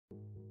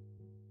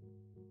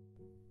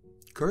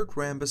Kurt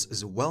Rambis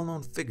is a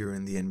well-known figure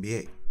in the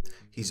NBA.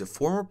 He's a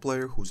former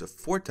player who's a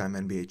four-time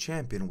NBA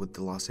champion with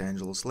the Los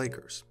Angeles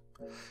Lakers.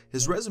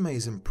 His resume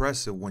is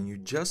impressive when you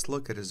just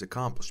look at his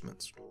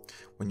accomplishments.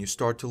 When you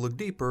start to look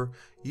deeper,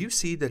 you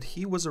see that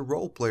he was a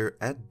role player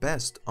at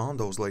best on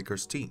those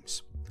Lakers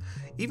teams.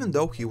 Even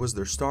though he was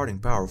their starting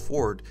power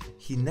forward,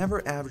 he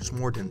never averaged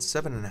more than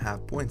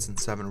 7.5 points and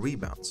 7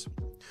 rebounds.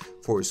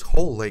 For his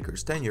whole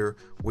Lakers tenure,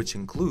 which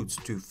includes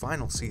 2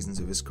 final seasons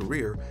of his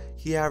career,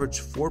 he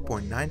averaged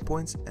 4.9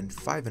 points and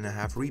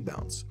 5.5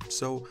 rebounds,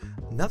 so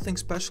nothing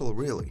special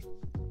really.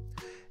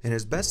 In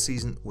his best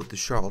season with the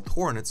Charlotte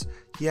Hornets,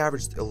 he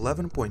averaged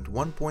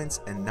 11.1 points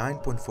and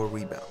 9.4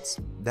 rebounds.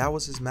 That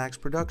was his max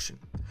production.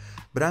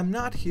 But I'm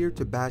not here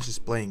to bash his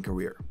playing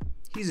career.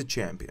 He's a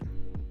champion.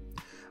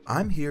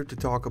 I'm here to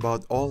talk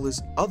about all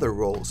his other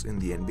roles in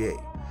the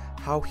NBA,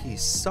 how he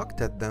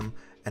sucked at them,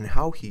 and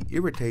how he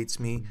irritates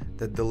me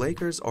that the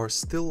Lakers are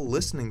still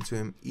listening to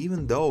him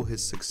even though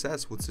his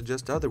success would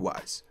suggest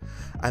otherwise.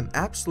 I'm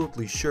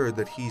absolutely sure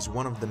that he's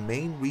one of the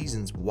main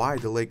reasons why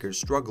the Lakers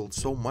struggled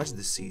so much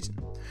this season.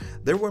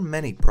 There were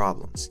many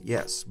problems,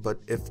 yes, but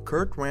if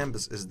Kurt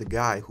Rambis is the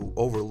guy who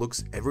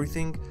overlooks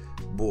everything,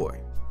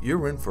 boy,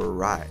 you're in for a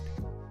ride.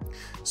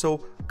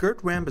 So,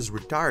 Kurt Rambis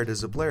retired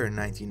as a player in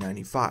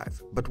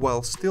 1995, but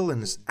while still in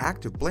his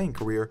active playing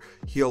career,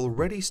 he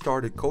already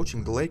started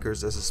coaching the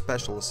Lakers as a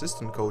special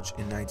assistant coach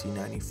in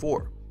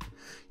 1994.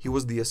 He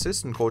was the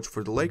assistant coach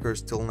for the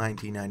Lakers till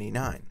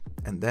 1999,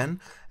 and then,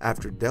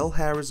 after Del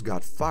Harris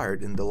got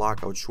fired in the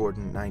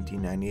lockout-shortened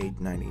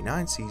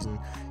 1998-99 season,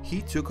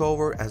 he took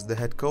over as the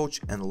head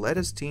coach and led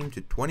his team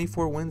to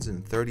 24 wins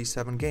in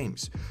 37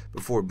 games,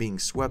 before being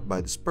swept by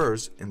the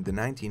Spurs in the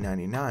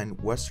 1999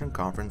 Western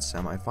Conference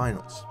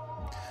semifinals.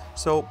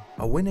 So,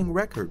 a winning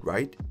record,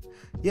 right?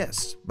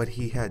 Yes, but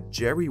he had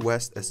Jerry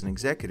West as an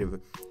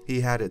executive,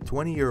 he had a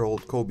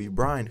 20-year-old Kobe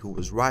Bryant who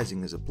was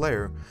rising as a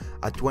player,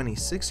 a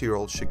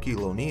 26-year-old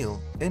Shaquille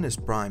O'Neal, in his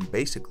prime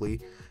basically,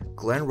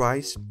 Glenn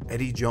Rice,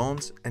 Eddie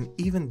Jones, and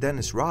even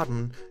Dennis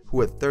Rodman,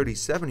 who at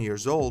 37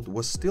 years old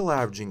was still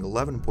averaging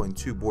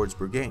 11.2 boards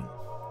per game.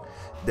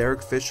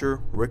 Derek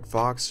Fisher, Rick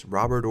Fox,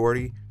 Robert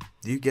Ory,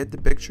 do you get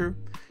the picture?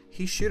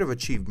 He should have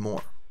achieved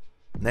more.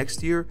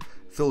 Next year,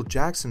 Phil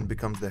Jackson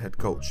becomes the head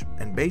coach,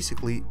 and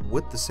basically,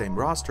 with the same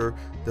roster,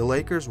 the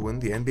Lakers win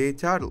the NBA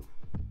title.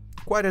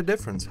 Quite a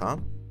difference, huh?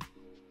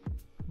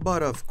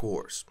 But of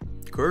course,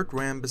 Kurt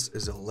Rambis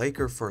is a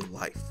Laker for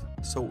life,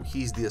 so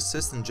he's the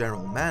assistant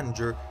general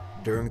manager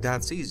during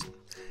that season.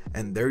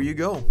 And there you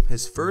go,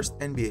 his first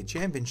NBA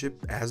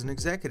championship as an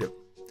executive.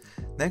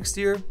 Next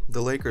year,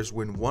 the Lakers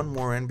win one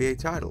more NBA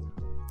title.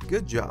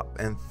 Good job,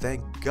 and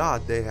thank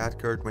God they had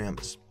Kurt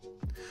Rambis.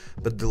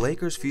 But the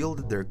Lakers feel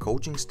that their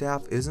coaching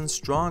staff isn't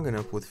strong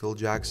enough with Phil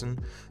Jackson,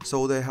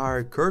 so they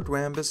hired Kurt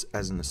Rambis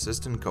as an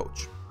assistant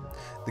coach.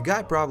 The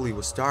guy probably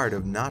was tired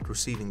of not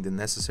receiving the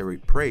necessary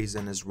praise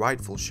and his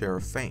rightful share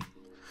of fame.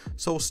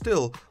 So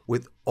still,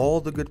 with all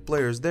the good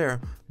players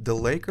there, the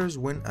Lakers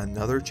win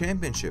another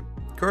championship,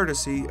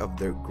 courtesy of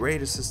their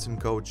great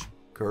assistant coach,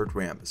 Kurt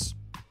Rambis.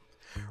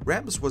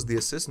 Rambis was the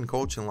assistant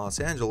coach in Los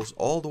Angeles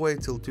all the way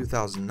till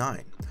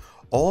 2009.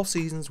 All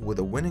seasons with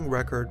a winning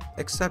record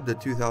except the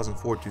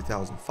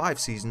 2004-2005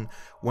 season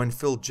when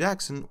Phil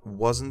Jackson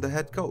wasn't the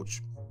head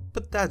coach.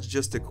 But that's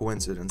just a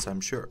coincidence, I'm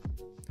sure.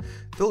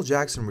 Phil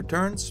Jackson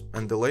returns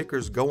and the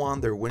Lakers go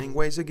on their winning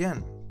ways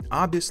again,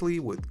 obviously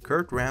with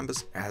Kurt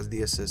Rambis as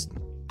the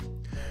assistant.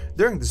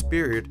 During this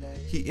period,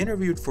 he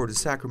interviewed for the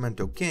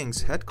Sacramento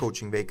Kings head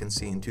coaching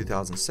vacancy in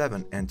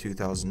 2007 and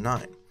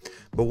 2009,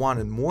 but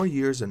wanted more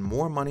years and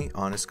more money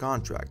on his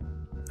contract.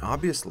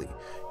 Obviously,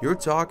 you're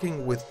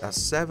talking with a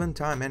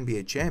 7-time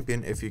NBA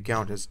champion if you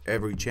count his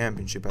every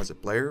championship as a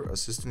player,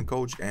 assistant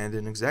coach, and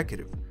an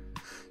executive.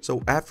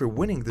 So after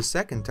winning the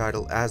second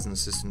title as an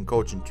assistant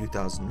coach in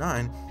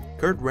 2009,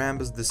 Kurt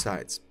Rambis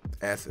decides,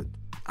 F it,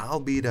 I'll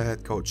be the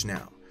head coach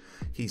now.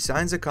 He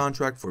signs a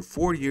contract for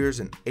 4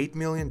 years and $8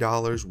 million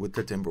with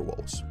the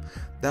Timberwolves.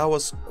 That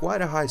was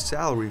quite a high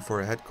salary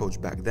for a head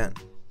coach back then.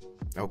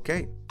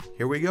 Okay,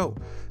 here we go.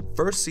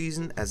 First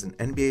season as an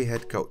NBA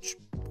head coach.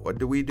 What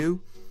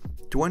do?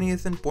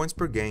 20th in points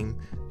per game,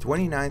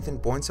 29th in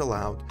points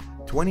allowed,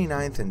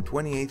 29th and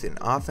 28th in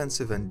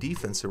offensive and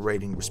defensive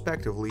rating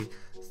respectively,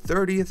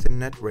 30th in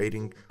net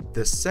rating,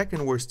 the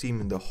second worst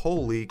team in the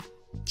whole league.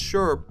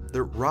 Sure,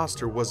 their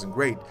roster wasn't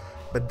great,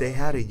 but they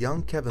had a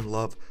young Kevin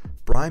Love,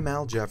 prime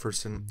Al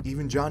Jefferson,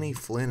 even Johnny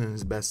Flynn in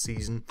his best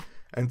season,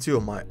 and 2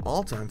 of my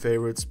all-time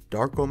favorites,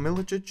 Darko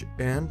Milicic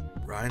and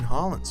Ryan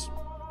Hollins.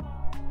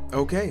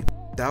 Okay,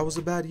 that was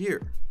a bad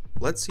year.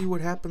 Let's see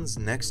what happens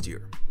next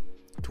year.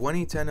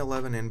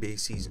 2010-11 NBA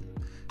season,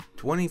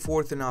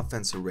 24th in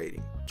offensive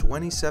rating,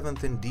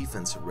 27th in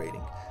defensive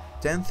rating,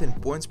 10th in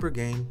points per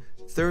game,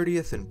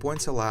 30th in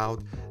points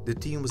allowed. The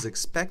team was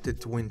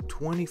expected to win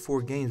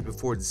 24 games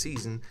before the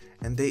season,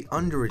 and they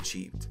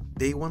underachieved.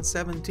 They won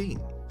 17.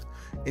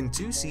 In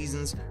 2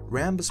 seasons,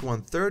 Rambis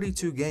won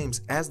 32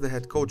 games as the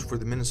head coach for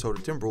the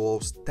Minnesota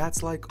Timberwolves.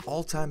 That's like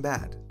all-time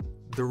bad.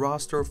 The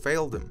roster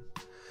failed him.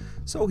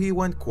 So he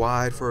went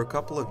quiet for a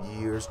couple of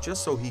years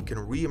just so he can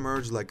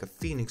re-emerge like a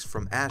phoenix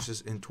from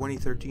ashes in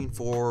 2013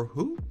 for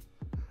who?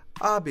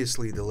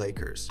 Obviously the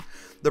Lakers.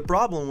 The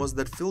problem was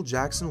that Phil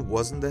Jackson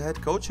wasn't the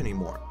head coach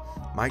anymore.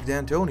 Mike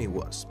D'Antoni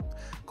was.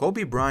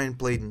 Kobe Bryant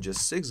played in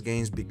just 6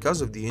 games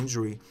because of the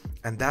injury,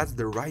 and that's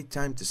the right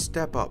time to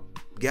step up,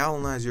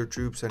 galvanize your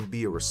troops and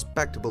be a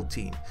respectable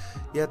team.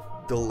 Yet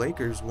the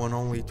Lakers won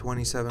only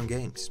 27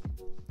 games.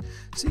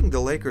 Seeing the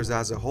Lakers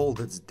as a whole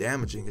that's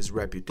damaging his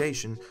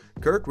reputation,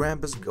 Kurt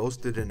Rambis goes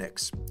to the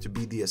Knicks to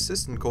be the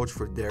assistant coach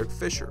for Derek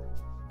Fisher.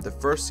 The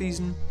first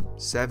season,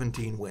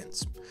 17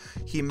 wins.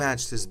 He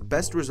matched his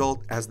best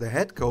result as the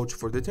head coach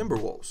for the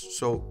Timberwolves,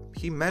 so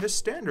he met his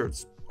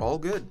standards, all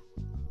good.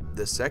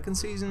 The second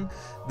season,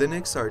 the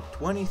Knicks are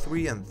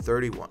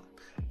 23-31.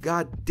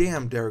 God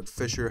damn, Derek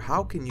Fisher,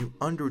 how can you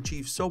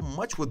underachieve so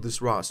much with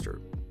this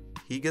roster?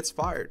 He gets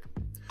fired.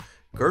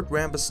 Kurt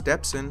Rambis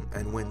steps in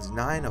and wins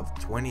 9 of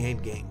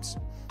 28 games.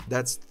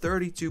 That's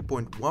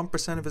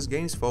 32.1% of his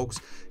games, folks,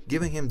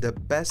 giving him the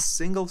best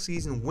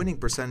single-season winning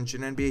percentage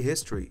in NBA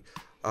history.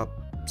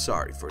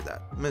 Sorry for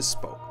that,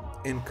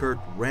 misspoke. In Kurt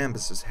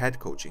Rambis' head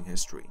coaching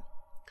history.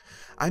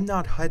 I'm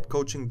not head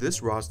coaching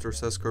this roster,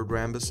 says Kurt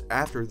Rambis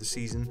after the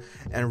season,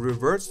 and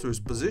reverts to his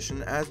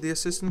position as the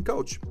assistant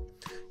coach.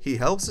 He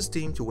helps his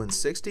team to win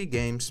 60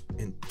 games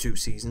in 2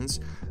 seasons,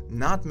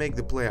 not make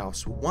the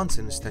playoffs once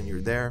in his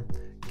tenure there,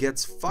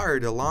 gets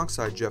fired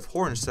alongside Jeff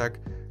Hornacek.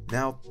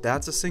 Now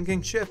that's a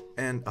sinking ship,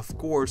 and of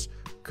course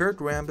Kurt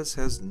Rambis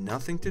has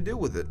nothing to do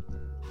with it.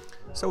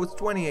 So it's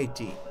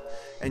 2018,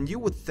 and you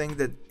would think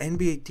that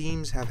NBA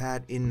teams have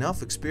had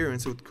enough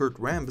experience with Kurt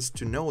Rambis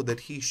to know that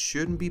he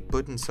shouldn't be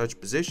put in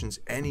such positions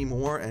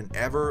anymore and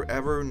ever,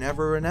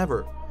 never and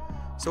ever.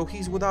 So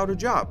he's without a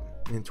job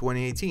in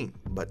 2018,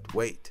 but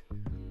wait.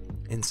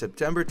 In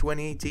September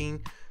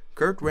 2018,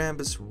 Kurt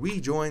Rambis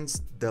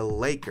rejoins the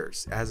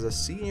Lakers as a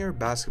senior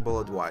basketball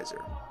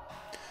advisor.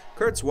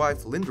 Kurt's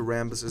wife, Linda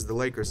Rambis, is the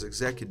Lakers'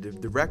 executive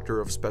director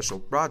of special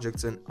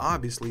projects and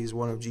obviously is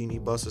one of Jeannie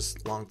Buss's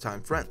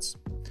longtime friends.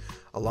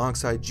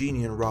 Alongside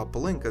Jeannie and Rob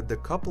Pelinka, the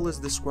couple is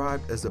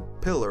described as a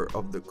pillar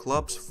of the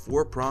club's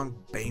 4-pronged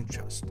brain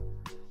trust.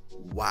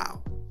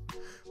 Wow.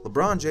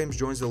 LeBron James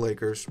joins the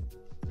Lakers,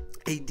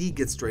 AD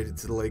gets traded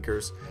to the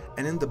Lakers,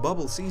 and in the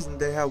bubble season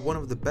they have one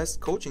of the best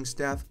coaching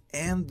staff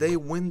and they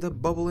win the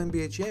bubble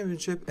NBA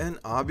championship, and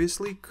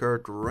obviously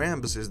Kurt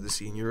Rambis is the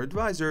senior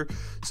advisor,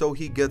 so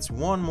he gets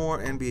one more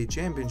NBA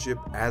championship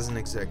as an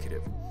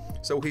executive.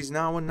 So he's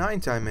now a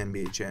 9-time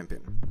NBA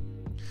champion.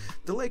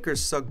 The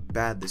Lakers suck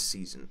bad this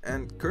season,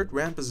 and Kurt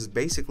Rambis is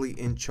basically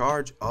in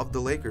charge of the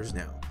Lakers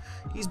now.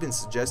 He's been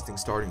suggesting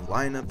starting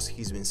lineups,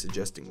 he's been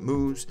suggesting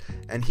moves,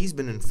 and he's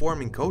been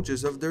informing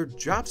coaches of their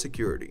job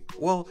security.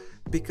 Well,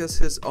 because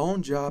his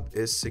own job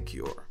is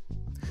secure.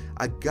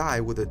 A guy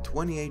with a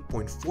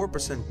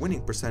 28.4%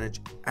 winning percentage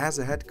as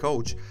a head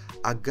coach,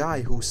 a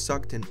guy who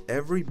sucked in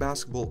every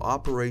basketball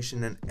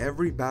operation and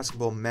every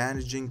basketball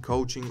managing,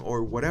 coaching,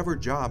 or whatever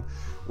job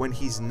when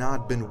he's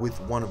not been with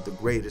one of the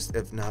greatest,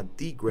 if not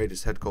the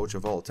greatest head coach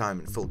of all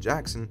time in Phil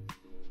Jackson,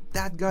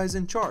 that guy's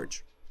in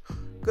charge.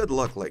 Good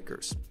luck,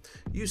 Lakers.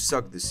 You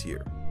suck this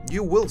year.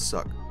 You will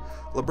suck.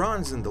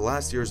 LeBron is in the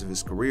last years of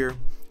his career,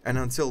 and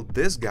until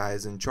this guy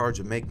is in charge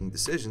of making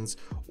decisions,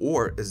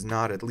 or is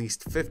not at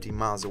least 50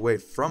 miles away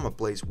from a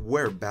place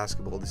where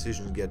basketball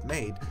decisions get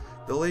made,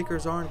 the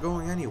Lakers aren't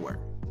going anywhere.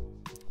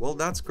 Well,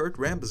 that's Kurt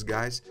Rambis,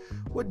 guys.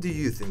 What do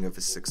you think of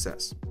his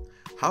success?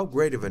 How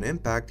great of an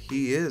impact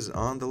he is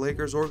on the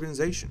Lakers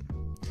organization?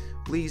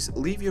 Please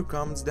leave your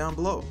comments down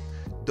below.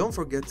 Don't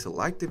forget to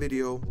like the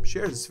video,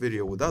 share this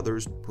video with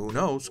others, who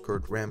knows,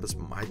 Kurt Rambis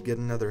might get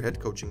another head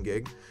coaching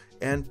gig,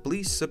 and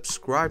please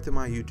subscribe to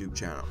my YouTube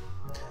channel.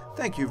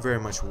 Thank you very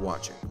much for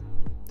watching.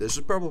 This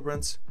is Purple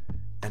Prince,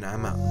 and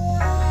I'm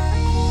out.